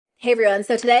Hey everyone,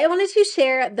 so today I wanted to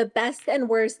share the best and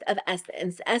worst of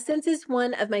Essence. Essence is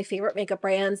one of my favorite makeup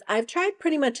brands. I've tried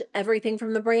pretty much everything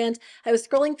from the brand. I was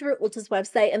scrolling through Ulta's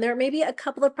website and there are maybe a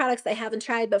couple of products I haven't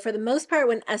tried, but for the most part,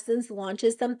 when Essence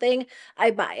launches something, I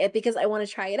buy it because I want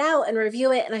to try it out and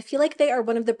review it. And I feel like they are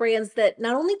one of the brands that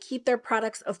not only keep their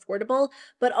products affordable,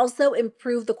 but also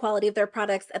improve the quality of their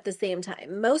products at the same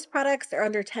time. Most products are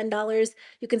under $10.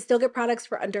 You can still get products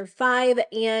for under $5,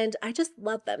 and I just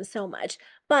love them so much.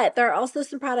 But there are also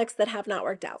some products that have not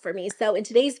worked out for me. So in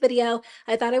today's video,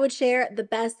 I thought I would share the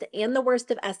best and the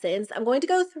worst of Essence. I'm going to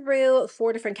go through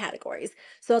 4 different categories.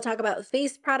 So I'll talk about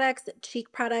face products,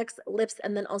 cheek products, lips,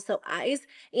 and then also eyes.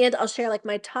 And I'll share like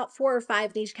my top 4 or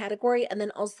 5 in each category, and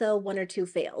then also 1 or 2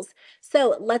 fails.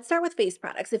 So let's start with face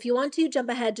products. If you want to jump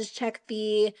ahead, just check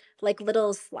the like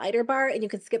little slider bar and you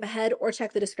can skip ahead, or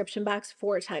check the description box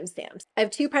for timestamps. I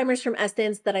have 2 primers from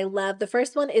Essence that I love. The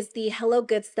first one is the Hello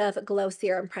Good Stuff Glow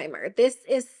Serum Primer. This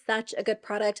is such a good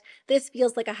product. This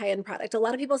feels like a high-end product. A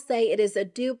lot of people say it is a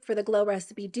dupe for the Glow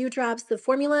Recipe Dewdrops. The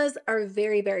formulas are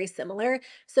very, very similar.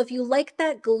 So if you like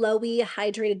that glowy,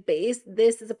 hydrated base,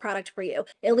 this is a product for you.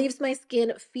 It leaves my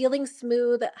skin feeling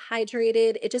smooth,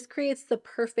 hydrated. It just creates the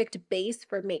perfect base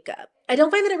for makeup. I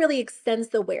don't find that it really extends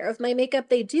the wear of my makeup.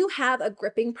 They do have a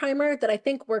gripping primer that I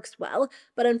think works well,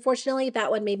 but unfortunately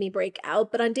that one made me break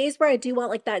out. But on days where I do want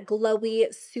like that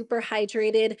glowy, super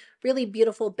hydrated, really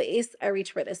beautiful base, I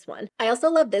reach for this one. I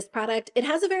also love this product. It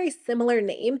has a very similar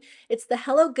name. It's the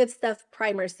Hello Good Stuff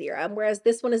Primer Serum, whereas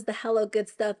this one is the Hello Good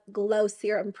Stuff Glow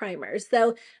Serum Primer.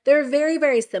 So they're very,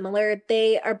 very similar.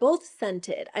 They are both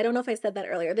scented. I don't know if I said that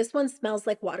earlier. This one smells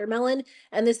like watermelon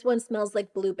and this one smells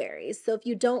like blueberries. So if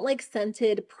you don't like scented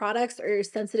products or you're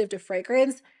sensitive to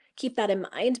fragrance, keep that in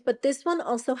mind. But this one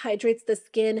also hydrates the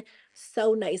skin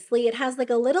so nicely. It has like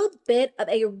a little bit of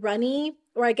a runny,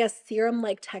 or I guess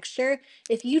serum-like texture.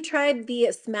 If you tried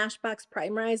the Smashbox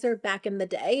Primerizer back in the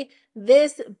day,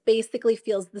 this basically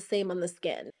feels the same on the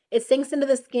skin. It sinks into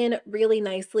the skin really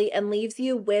nicely and leaves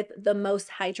you with the most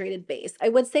hydrated base. I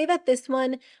would say that this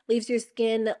one leaves your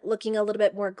skin looking a little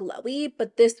bit more glowy,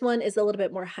 but this one is a little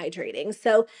bit more hydrating.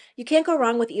 So you can't go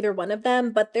wrong with either one of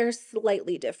them, but they're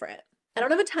slightly different. I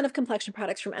don't have a ton of complexion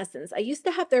products from Essence. I used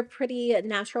to have their pretty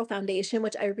natural foundation,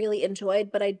 which I really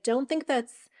enjoyed, but I don't think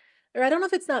that's, or I don't know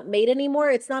if it's not made anymore.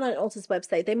 It's not on Ulta's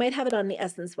website. They might have it on the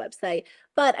Essence website,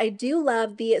 but I do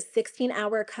love the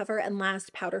 16-hour Cover and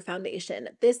Last Powder Foundation.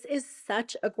 This is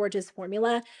such a gorgeous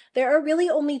formula. There are really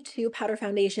only 2 powder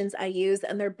foundations I use,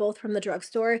 and they're both from the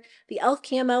drugstore, the e.l.f.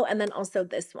 Camo and then also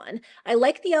this one. I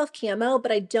like the e.l.f. Camo,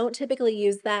 but I don't typically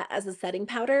use that as a setting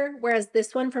powder, whereas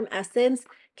this one from Essence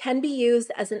can be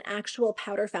used as an actual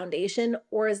powder foundation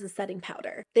or as a setting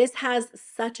powder. This has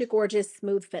such a gorgeous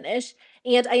smooth finish,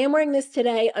 and I am wearing this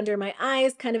today under my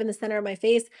eyes, kind of in the center of my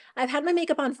face. I've had my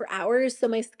makeup on for hours, so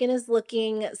my skin is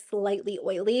looking slightly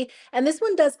oily, and this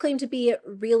one does claim to be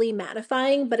really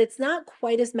mattifying, but it's not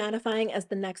quite as mattifying as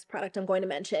the next product I'm going to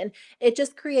mention. It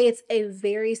just creates a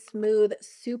very smooth,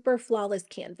 super flawless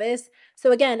canvas.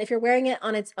 So again, if you're wearing it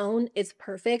on its own, it's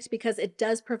perfect because it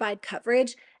does provide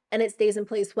coverage and it stays in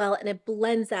place well and it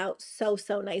blends out so,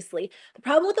 so nicely. The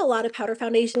problem with a lot of powder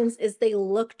foundations is they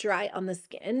look dry on the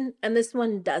skin, and this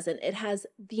one doesn't. It has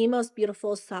the most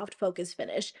beautiful soft focus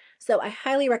finish, so I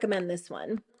highly recommend this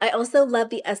one. I also love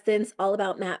the Essence All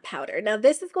About Matte Powder. Now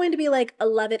this is going to be like a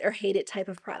love it or hate it type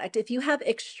of product. If you have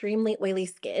extremely oily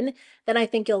skin, then I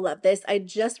think you'll love this. I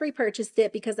just repurchased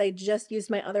it because I just used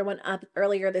my other one up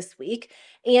earlier this week,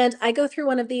 and I go through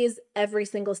one of these every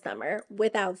single summer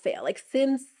without fail. Like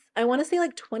since I want to say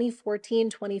like 2014,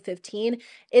 2015.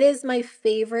 It is my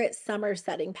favorite summer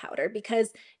setting powder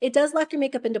because it does lock your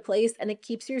makeup into place and it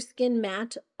keeps your skin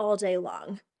matte all day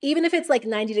long. Even if it's like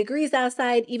 90 degrees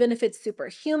outside, even if it's super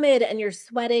humid and you're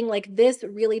sweating, like this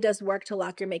really does work to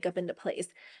lock your makeup into place.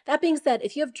 That being said,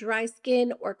 if you have dry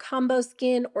skin or combo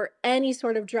skin or any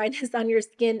sort of dryness on your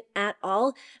skin at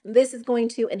all, this is going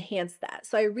to enhance that.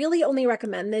 So I really only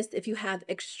recommend this if you have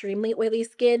extremely oily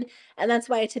skin, and that's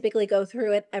why I typically go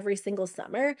through it every single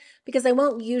summer because I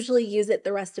won't usually use it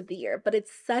the rest of the year, but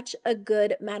it's such a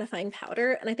good mattifying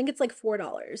powder, and I think it's like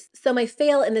 $4. So my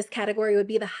fail in this category would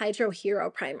be the Hydro Hero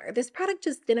Primer. This product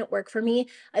just didn't work for me.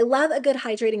 I love a good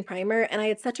hydrating primer, and I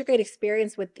had such a great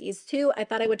experience with these 2. I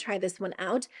thought I would try this one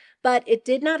out, but it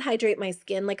did not hydrate my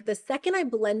skin. Like the second I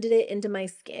blended it into my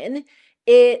skin,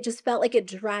 it just felt like it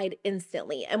dried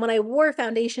instantly. And when I wore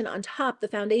foundation on top, the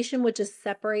foundation would just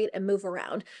separate and move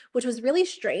around, which was really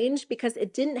strange because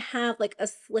it didn't have like a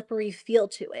slippery feel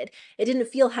to it. It didn't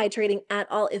feel hydrating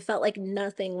at all. It felt like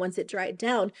nothing once it dried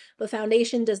down, but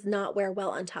foundation does not wear well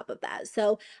on top of that.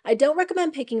 So I don't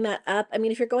recommend picking that up. I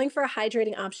mean, if you're going for a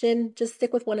hydrating option, just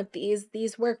stick with one of these.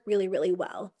 These work really, really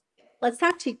well. Let's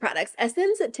talk cheek products.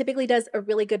 Essence typically does a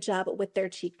really good job with their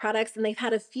cheek products, and they've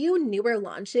had a few newer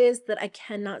launches that I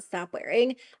cannot stop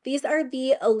wearing. These are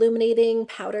the illuminating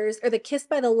powders, or the Kiss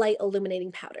by the Light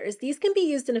illuminating powders. These can be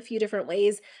used in a few different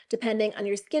ways depending on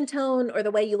your skin tone or the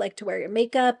way you like to wear your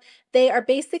makeup. They are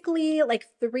basically like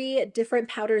three different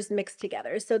powders mixed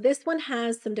together. So this one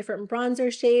has some different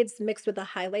bronzer shades mixed with a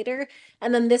highlighter,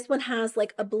 and then this one has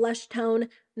like a blush tone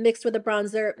mixed with a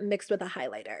bronzer, mixed with a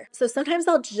highlighter. So sometimes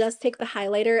I'll just take the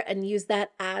highlighter and use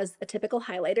that as a typical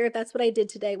highlighter. That's what I did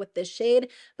today with this shade,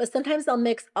 but sometimes I'll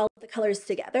mix all of the colors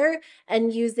together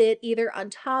and use it either on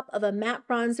top of a matte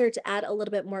bronzer to add a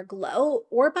little bit more glow,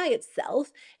 or by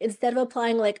itself. Instead of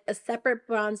applying like a separate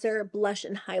bronzer, blush,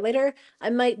 and highlighter,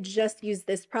 I might just use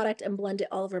this product and blend it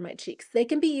all over my cheeks. They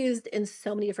can be used in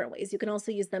so many different ways. You can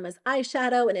also use them as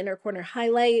eyeshadow and inner corner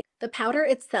highlight. The powder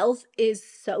itself is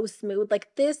so smooth.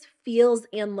 Like this feels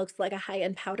and looks like a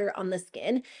high-end powder on the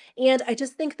skin. And I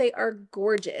just think they are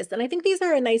gorgeous. And I think these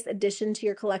are a nice addition to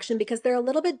your collection because they're a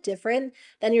little bit different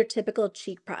than your typical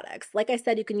cheek products. Like I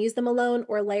said, you can use them alone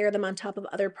or layer them on top of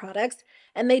other products,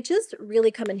 and they just really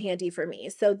come in handy for me.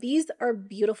 So these are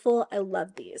beautiful. I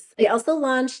love these. They also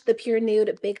launched the Pure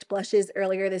Nude Baked Blushes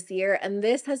earlier this year, and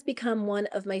this has become one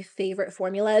of my favorite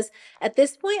formulas. At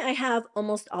this point, I have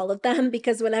almost all of them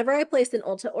because whenever I place an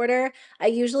Ulta order, I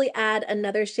usually add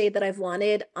another shade that I've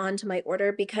wanted onto my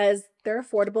order because they're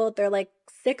affordable. They're like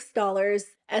 $6.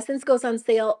 Essence goes on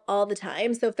sale all the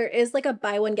time. So if there is like a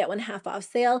buy one, get one half off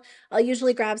sale, I'll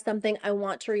usually grab something I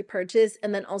want to repurchase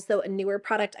and then also a newer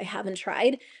product I haven't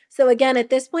tried. So again, at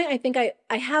this point, I think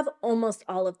I have almost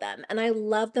all of them and I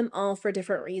love them all for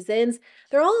different reasons.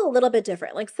 They're all a little bit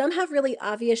different. Like some have really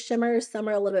obvious shimmers, some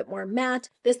are a little bit more matte.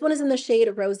 This one is in the shade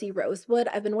Rosy Rosewood.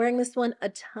 I've been wearing this one a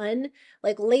ton,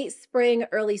 like late spring,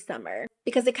 early summer,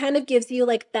 because it kind of gives you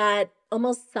like that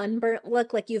almost sunburnt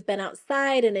look, like you've been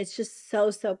outside, and it's just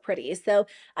so pretty. So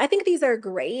I think these are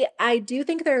great. I do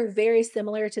think they're very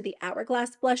similar to the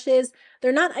Hourglass blushes.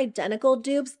 They're not identical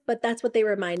dupes, but that's what they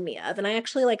remind me of. And I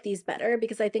actually like these better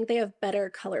because I think they have better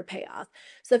color payoff.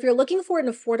 So if you're looking for an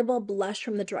affordable blush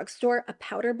from the drugstore, a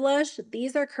powder blush,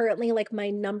 these are currently like my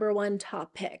 #1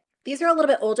 top pick. These are a little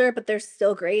bit older, but they're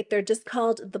still great. They're just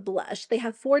called the Blush. They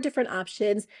have 4 different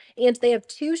options, and they have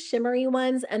 2 shimmery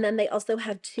ones, and then they also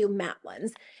have 2 matte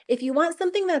ones. If you want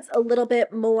something that's a little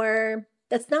bit more,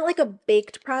 that's not like a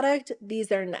baked product,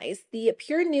 these are nice. The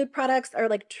Pure Nude products are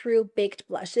like true baked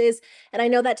blushes, and I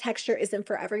know that texture isn't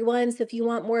for everyone, so if you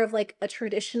want more of like a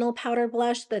traditional powder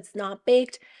blush that's not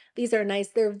baked, these are nice.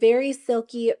 They're very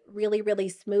silky, really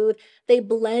smooth. They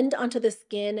blend onto the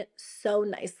skin so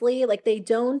nicely. Like they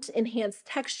don't enhance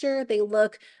texture. They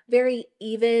look very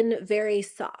even, very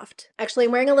soft. Actually,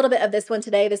 I'm wearing a little bit of this one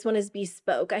today. This one is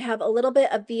Bespoke. I have a little bit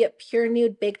of the Pure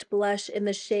Nude Baked Blush in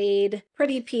the shade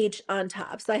Pretty Peach on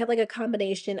top. So I have like a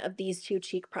combination of these 2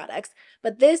 cheek products.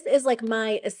 But this is like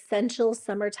my essential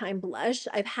summertime blush.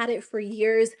 I've had it for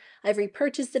years. I've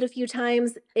repurchased it a few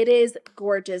times. It is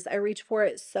gorgeous. I reach for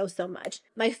it so much.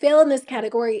 My fail in this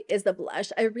category is the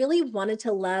blush. I really wanted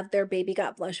to love their Baby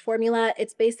Got blush formula.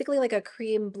 It's basically like a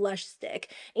cream blush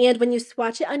stick. And when you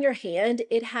swatch it on your hand,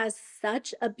 it has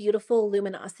such a beautiful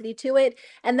luminosity to it.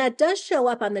 And that does show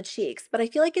up on the cheeks, but I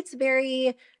feel like it's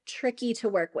very tricky to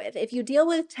work with. If you deal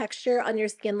with texture on your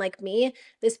skin like me,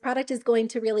 this product is going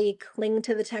to really cling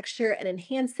to the texture and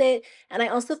enhance it. And I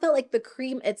also felt like the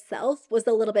cream itself was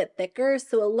a little bit thicker,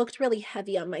 so it looked really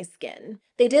heavy on my skin.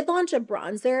 They did launch a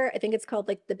bronzer. I think it's called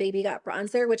like the Baby Got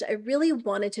bronzer, which I really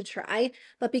wanted to try,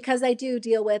 but because I do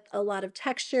deal with a lot of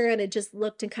texture and it just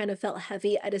looked and kind of felt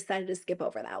heavy, I decided to skip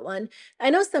over that one. I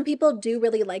know some people do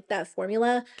really like that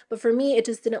formula, but for me, it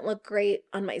just didn't look great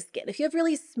on my skin. If you have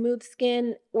really smooth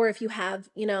skin, or if you have,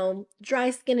 dry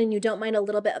skin and you don't mind a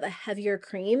little bit of a heavier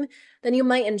cream, then you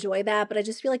might enjoy that. But I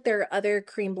just feel like there are other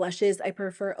cream blushes I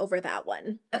prefer over that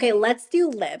one. Okay, let's do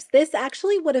lips. This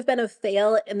actually would have been a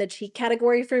fail in the cheek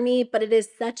category for me, but it is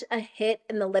such a hit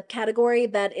in the lip category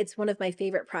that it's one of my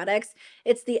favorite products.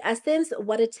 It's the Essence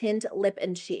What a Tint Lip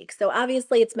and Cheek. So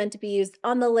obviously it's meant to be used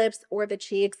on the lips or the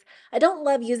cheeks. I don't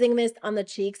love using this on the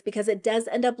cheeks because it does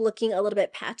end up looking a little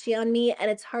bit patchy on me and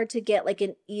it's hard to get like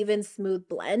an even smooth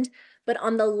blend. but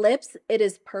on the lips, it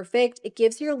is perfect. It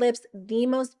gives your lips the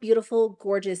most beautiful,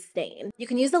 gorgeous stain. You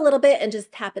can use a little bit and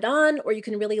just tap it on, or you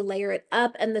can really layer it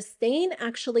up, and the stain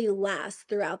actually lasts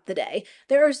throughout the day.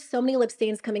 There are so many lip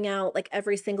stains coming out like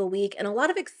every single week, and a lot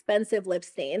of expensive lip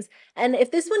stains. And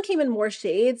if this one came in more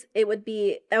shades, that would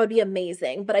be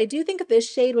amazing. But I do think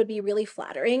this shade would be really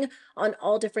flattering on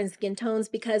all different skin tones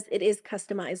because it is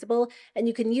customizable, and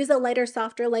you can use a lighter,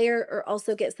 softer layer or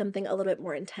also get something a little bit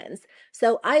more intense.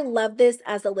 So I love this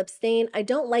as a lip stain. I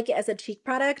don't like it as a cheek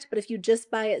product, but if you just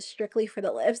buy it strictly for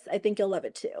the lips, I think you'll love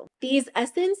it too. These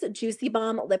Essence Juicy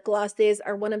Bomb lip glosses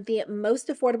are one of the most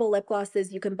affordable lip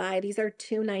glosses you can buy. These are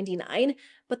 $2.99,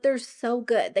 but they're so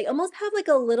good. They almost have like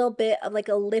a little bit of like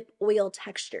a lip oil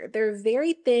texture. They're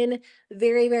very thin,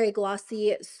 very, very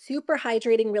glossy, super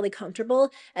hydrating, really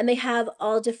comfortable, and they have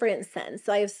all different scents.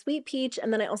 So I have Sweet Peach,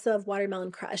 and then I also have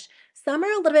Watermelon Crush. Some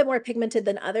are a little bit more pigmented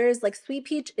than others, like Sweet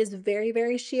Peach is very,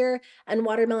 very sheer, and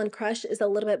Watermelon Crush is a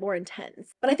little bit more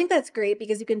intense. But I think that's great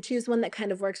because you can choose one that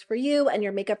kind of works for you and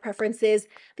your makeup preferences.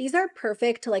 These are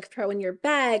perfect to like throw in your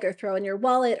bag or throw in your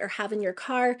wallet or have in your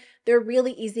car. They're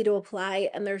really easy to apply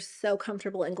and they're so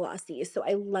comfortable and glossy. So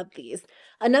I love these.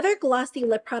 Another glossy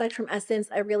lip product from Essence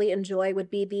I really enjoy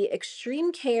would be the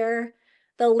Extreme Care.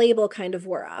 The label kind of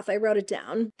wore off. I wrote it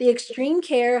down. The Extreme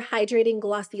Care Hydrating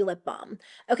Glossy Lip Balm.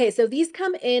 Okay, so these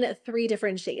come in 3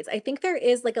 different shades. I think there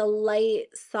is like a light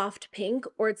soft pink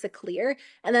or it's a clear.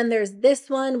 And then there's this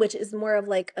one, which is more of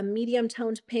like a medium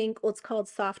toned pink. Well, it's called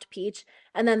Soft Peach.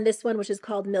 And then this one, which is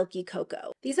called Milky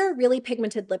Cocoa. These are really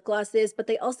pigmented lip glosses, but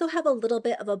they also have a little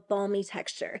bit of a balmy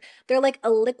texture. They're like a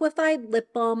liquefied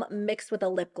lip balm mixed with a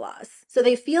lip gloss. So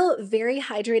they feel very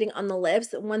hydrating on the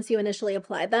lips once you initially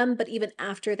apply them, but even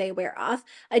after they wear off.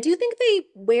 I do think they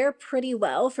wear pretty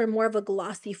well for more of a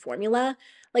glossy formula.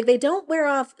 Like they don't wear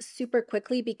off super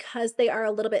quickly because they are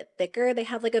a little bit thicker. They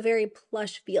have like a very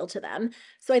plush feel to them.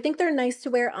 So I think they're nice to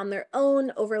wear on their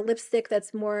own over lipstick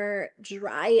that's more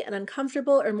dry and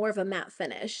uncomfortable or more of a matte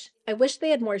finish. I wish they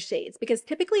had more shades because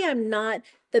typically I'm not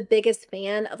the biggest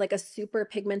fan of like a super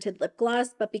pigmented lip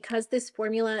gloss, but because this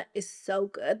formula is so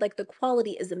good, like the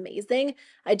quality is amazing,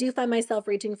 I do find myself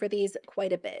reaching for these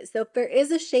quite a bit. So if there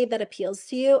is a shade that appeals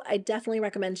to you, I definitely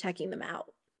recommend checking them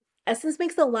out. Essence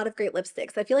makes a lot of great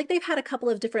lipsticks. I feel like they've had a couple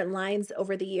of different lines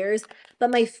over the years, but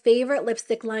my favorite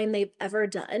lipstick line they've ever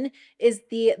done is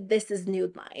the This Is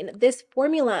Nude line. This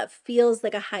formula feels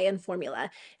like a high-end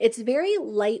formula. It's very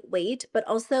lightweight, but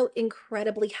also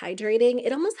incredibly hydrating.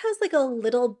 It almost has like a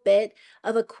little bit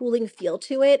of a cooling feel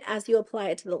to it as you apply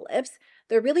it to the lips.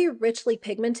 They're really richly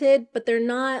pigmented, but they're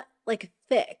not like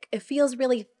thick. It feels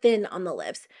really thin on the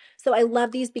lips. So I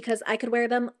love these because I could wear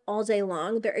them all day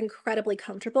long. They're incredibly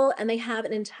comfortable and they have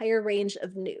an entire range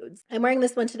of nudes. I'm wearing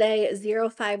this one today,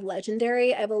 05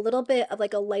 Legendary. I have a little bit of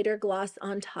like a lighter gloss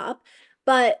on top,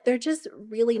 but they're just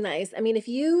really nice. I mean, if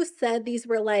you said these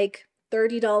were like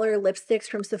 $30 lipsticks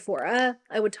from Sephora,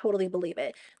 I would totally believe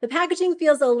it. The packaging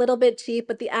feels a little bit cheap,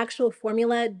 but the actual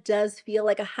formula does feel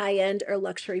like a high-end or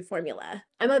luxury formula.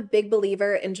 I'm a big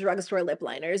believer in drugstore lip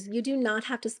liners. You do not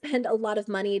have to spend a lot of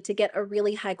money to get a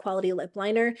really high quality lip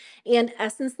liner, and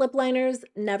Essence lip liners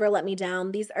never let me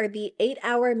down. These are the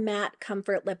 8-Hour Matte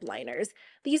Comfort Lip Liners.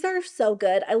 These are so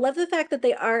good. I love the fact that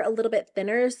they are a little bit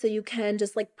thinner so you can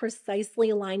just like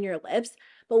precisely line your lips.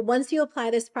 But once you apply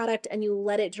this product and you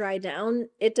let it dry down,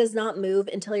 it does not move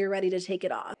until you're ready to take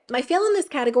it off. My fail in this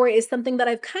category is something that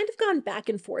I've kind of gone back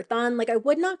and forth on. Like I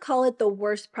would not call it the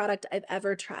worst product I've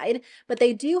ever tried, but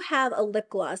they do have a lip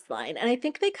gloss line. And I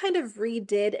think they kind of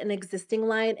redid an existing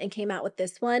line and came out with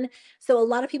this one. So a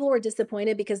lot of people were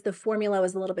disappointed because the formula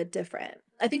was a little bit different.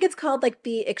 I think it's called like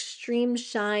the Extreme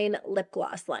Shine Lip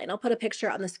Gloss line. I'll put a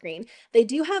picture on the screen. They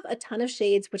do have a ton of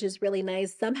shades, which is really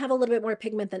nice. Some have a little bit more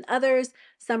pigment than others.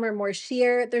 Some are more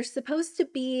sheer. They're supposed to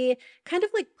be kind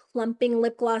of like plumping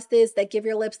lip glosses that give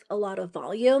your lips a lot of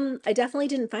volume. I definitely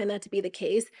didn't find that to be the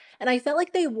case, and I felt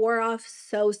like they wore off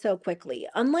so quickly.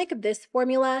 Unlike this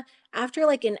formula, after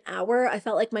like an hour, I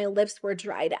felt like my lips were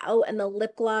dried out and the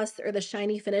lip gloss or the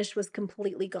shiny finish was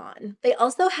completely gone. They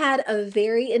also had a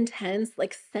very intense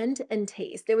like scent and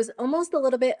taste. It was almost a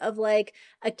little bit of like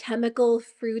a chemical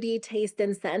fruity taste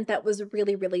and scent that was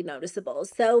really, really noticeable.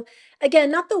 So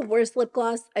again, not the worst lip gloss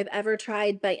gloss I've ever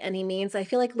tried by any means. I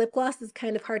feel like lip gloss is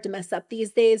kind of hard to mess up these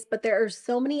days, but there are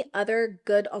so many other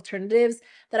good alternatives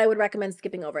that I would recommend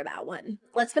skipping over that one.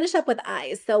 Let's finish up with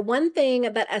eyes. So one thing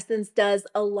that Essence does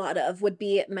a lot of would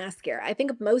be mascara. I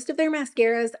think most of their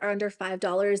mascaras are under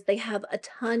 $5. They have a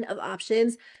ton of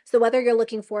options. So whether you're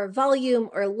looking for volume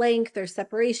or length or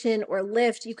separation or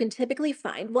lift, you can typically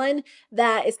find one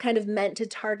that is kind of meant to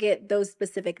target those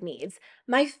specific needs.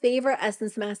 My favorite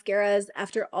Essence mascaras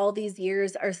after all these years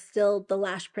are still the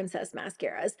Lash Princess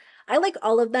Mascaras. I like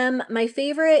all of them. My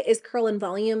favorite is Curl and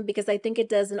Volume because I think it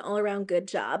does an all-around good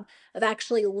job of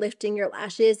actually lifting your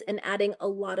lashes and adding a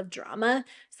lot of drama.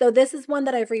 So this is one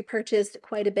that I've repurchased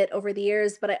quite a bit over the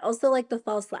years, but I also like the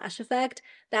false lash effect.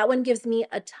 That one gives me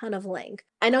a ton of length.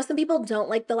 I know some people don't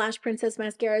like the Lash Princess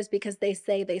mascaras because they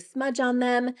say they smudge on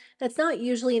them. That's not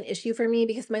usually an issue for me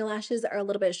because my lashes are a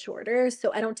little bit shorter,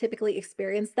 so I don't typically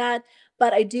experience that,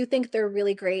 but I do think they're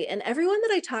really great. And everyone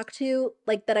that I talk to,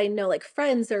 like that I know, like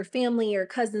friends or family or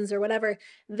cousins or whatever,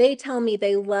 they tell me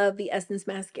they love the Essence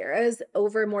mascaras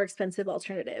over more expensive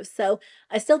alternatives. So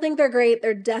I still think they're great.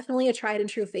 They're definitely a tried and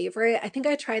true favorite. I think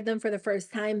I tried them for the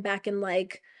first time back in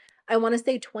like I want to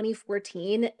say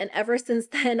 2014. And ever since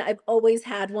then, I've always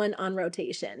had one on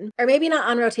rotation. Or maybe not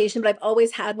on rotation, but I've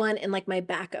always had one in like my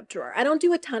backup drawer. I don't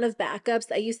do a ton of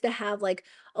backups. I used to have like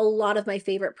a lot of my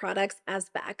favorite products as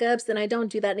backups, and I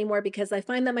don't do that anymore because I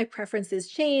find that my preferences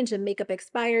change and makeup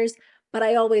expires. But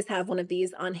I always have one of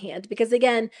these on hand because,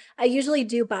 again, I usually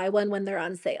do buy one when they're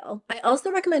on sale. I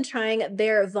also recommend trying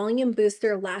their Volume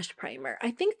Booster Lash Primer.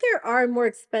 I think there are more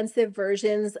expensive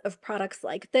versions of products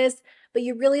like this, but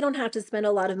you really don't have to spend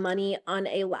a lot of money on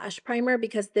a lash primer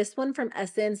because this one from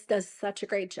Essence does such a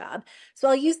great job. So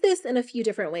I'll use this in a few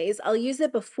different ways. I'll use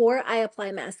it before I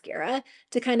apply mascara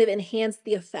to kind of enhance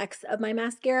the effects of my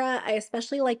mascara. I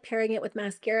especially like pairing it with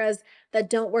mascaras that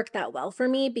don't work that well for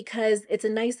me because it's a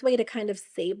nice way to kind of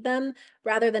save them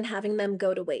rather than having them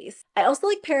go to waste. I also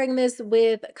like pairing this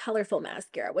with colorful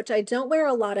mascara, which I don't wear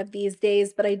a lot of these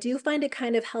days, but I do find it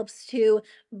kind of helps to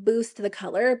boost the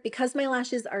color because my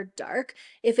lashes are dark.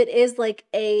 If it is like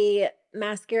a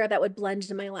mascara that would blend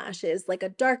into my lashes, like a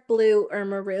dark blue or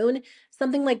maroon,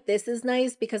 something like this is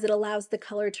nice because it allows the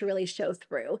color to really show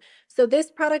through. So this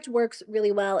product works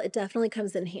really well. It definitely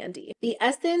comes in handy. The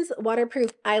Essence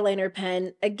Waterproof Eyeliner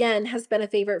Pen, again, has been a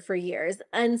favorite for years.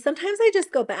 And sometimes I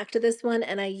just go back to this one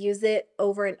and I use it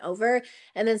over and over.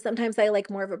 And then sometimes I like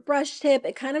more of a brush tip.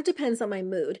 It kind of depends on my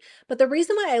mood. But the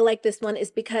reason why I like this one is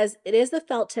because it is a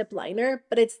felt tip liner,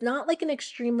 but it's not like an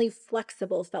extremely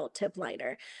flexible felt tip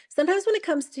liner. Sometimes when it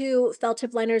comes to felt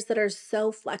tip liners that are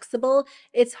so flexible,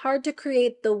 it's hard to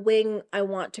create the wing I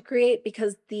want to create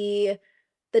because the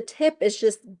tip is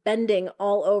just bending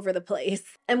all over the place.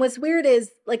 And what's weird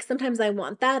is like sometimes I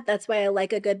want that. That's why I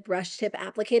like a good brush tip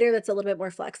applicator that's a little bit more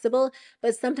flexible,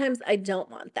 but sometimes I don't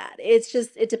want that. It's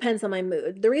just, it depends on my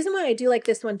mood. The reason why I do like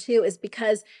this one too is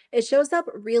because it shows up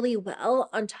really well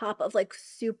on top of like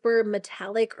super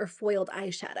metallic or foiled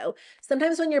eyeshadow.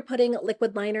 Sometimes when you're putting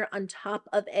liquid liner on top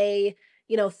of a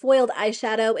foiled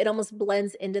eyeshadow, it almost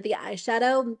blends into the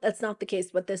eyeshadow. That's not the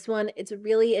case with this one. It's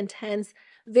really intense,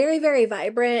 very, very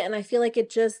vibrant, and I feel like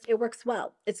it works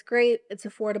well. It's great, it's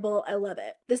affordable, I love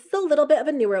it. This is a little bit of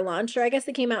a newer launch, or I guess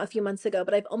it came out a few months ago,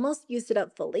 but I've almost used it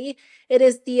up fully. It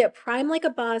is the Prime Like a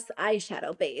Boss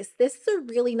eyeshadow base. This is a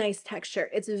really nice texture.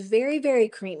 It's very, very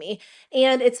creamy,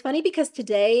 and it's funny because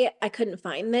today I couldn't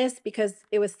find this because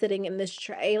it was sitting in this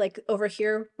tray, like over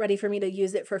here, ready for me to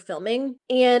use it for filming,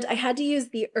 and I had to use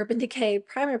the Urban Decay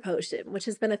Primer Potion, which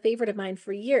has been a favorite of mine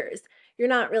for years. You're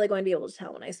not really going to be able to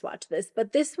tell when I swatch this,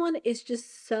 but this one is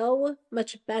just so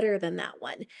much better than that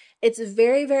one. It's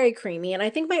very, very creamy, and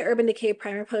I think my Urban Decay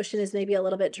Primer Potion is maybe a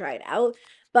little bit dried out,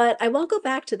 but I won't go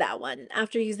back to that one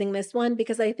after using this one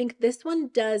because I think this one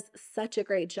does such a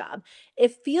great job.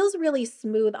 It feels really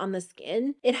smooth on the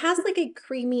skin. It has like a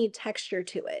creamy texture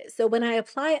to it. So when I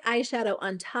apply eyeshadow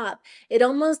on top, it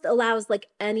almost allows like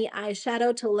any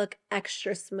eyeshadow to look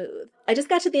extra smooth. I just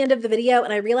got to the end of the video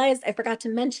and I realized I forgot to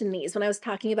mention these when I was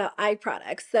talking about eye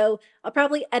products. So I'll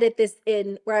probably edit this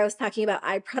in where I was talking about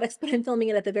eye products, but I'm filming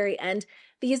it at the very end.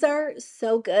 These are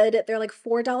so good. They're like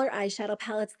 $4 eyeshadow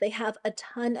palettes. They have a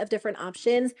ton of different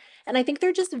options, and I think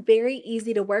they're just very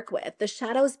easy to work with. The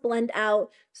shadows blend out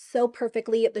so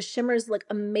perfectly. The shimmers look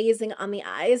amazing on the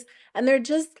eyes, and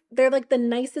they're like the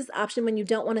nicest option when you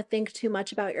don't want to think too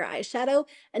much about your eyeshadow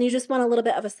and you just want a little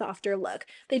bit of a softer look.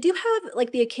 They do have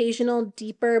like the occasional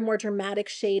deeper, more dramatic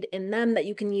shade in them that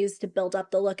you can use to build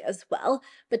up the look as well,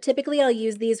 but typically I'll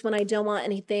use these when I don't want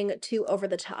anything too over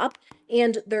the top.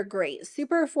 and they're great.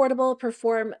 Super affordable,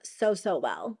 perform so, so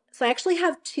well. So I actually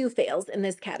have two fails in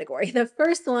this category. The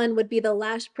first one would be the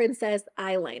Lash Princess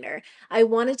eyeliner. I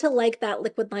wanted to like that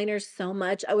liquid liner so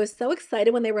much. I was so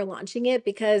excited when they were launching it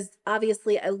because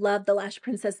obviously I love the Lash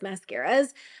Princess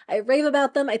mascaras. I rave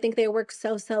about them. I think they work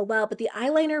so, so well, but the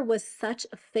eyeliner was such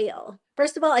a fail.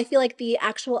 First of all, I feel like the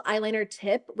actual eyeliner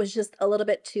tip was just a little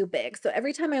bit too big. So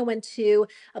every time I went to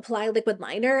apply liquid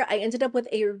liner, I ended up with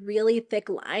a really thick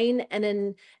line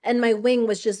and my wing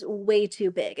was just way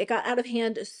too big. It got out of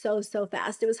hand so, so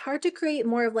fast. It was hard to create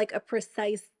more of like a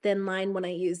precise thin line when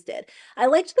I used it. I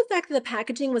liked the fact that the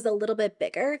packaging was a little bit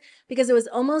bigger because it was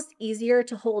almost easier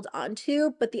to hold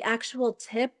onto, but the actual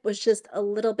tip was just a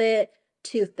little bit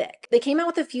too thick. They came out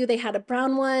with a few. They had a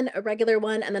brown one, a regular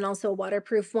one, and then also a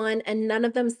waterproof one, and none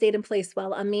of them stayed in place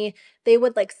well on me. They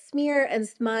would like smear and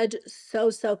smudge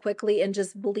so, so quickly and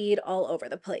just bleed all over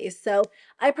the place. So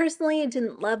I personally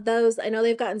didn't love those. I know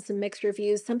they've gotten some mixed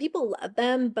reviews. Some people love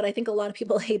them, but I think a lot of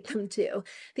people hate them too.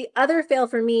 The other fail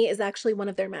for me is actually one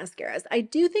of their mascaras. I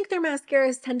do think their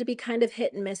mascaras tend to be kind of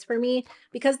hit and miss for me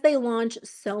because they launch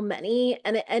so many,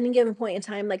 and at any given point in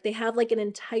time, like they have like an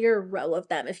entire row of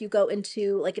them if you go into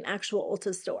like an actual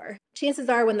Ulta store. Chances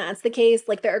are when that's the case,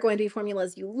 like there are going to be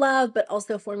formulas you love, but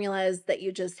also formulas that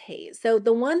you just hate. So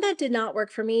the one that did not work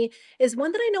for me is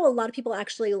one that I know a lot of people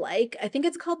actually like. I think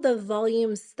it's called the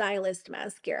Volume Stylist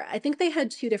Mascara. I think they had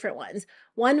two different ones,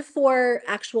 one for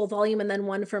actual volume and then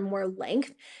one for more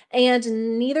length.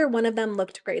 And neither one of them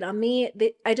looked great on me.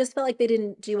 I just felt like they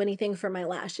didn't do anything for my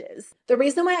lashes. The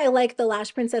reason why I like the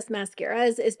Lash Princess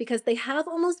mascaras is because they have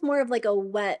almost more of like a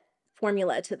wet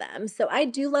formula to them. So I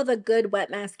do love a good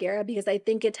wet mascara because I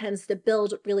think it tends to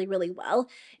build really, really well.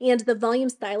 And the Volume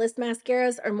Stylist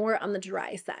mascaras are more on the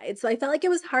dry side. So I felt like it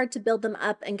was hard to build them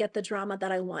up and get the drama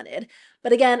that I wanted.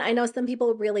 But again, I know some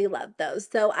people really love those.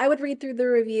 So I would read through the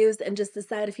reviews and just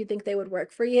decide if you think they would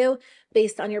work for you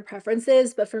based on your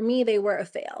preferences. But for me, they were a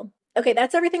fail. Okay,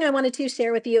 that's everything I wanted to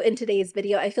share with you in today's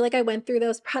video. I feel like I went through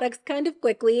those products kind of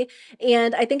quickly,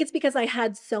 and I think it's because I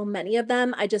had so many of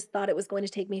them. I just thought it was going to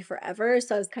take me forever,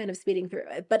 so I was kind of speeding through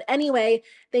it. But anyway,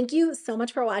 thank you so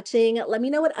much for watching. Let me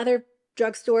know what other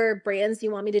drugstore brands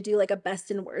you want me to do like a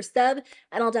best and worst of,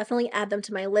 and I'll definitely add them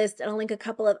to my list, and I'll link a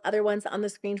couple of other ones on the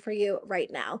screen for you right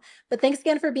now. But thanks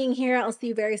again for being here. I'll see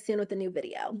you very soon with a new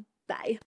video. Bye.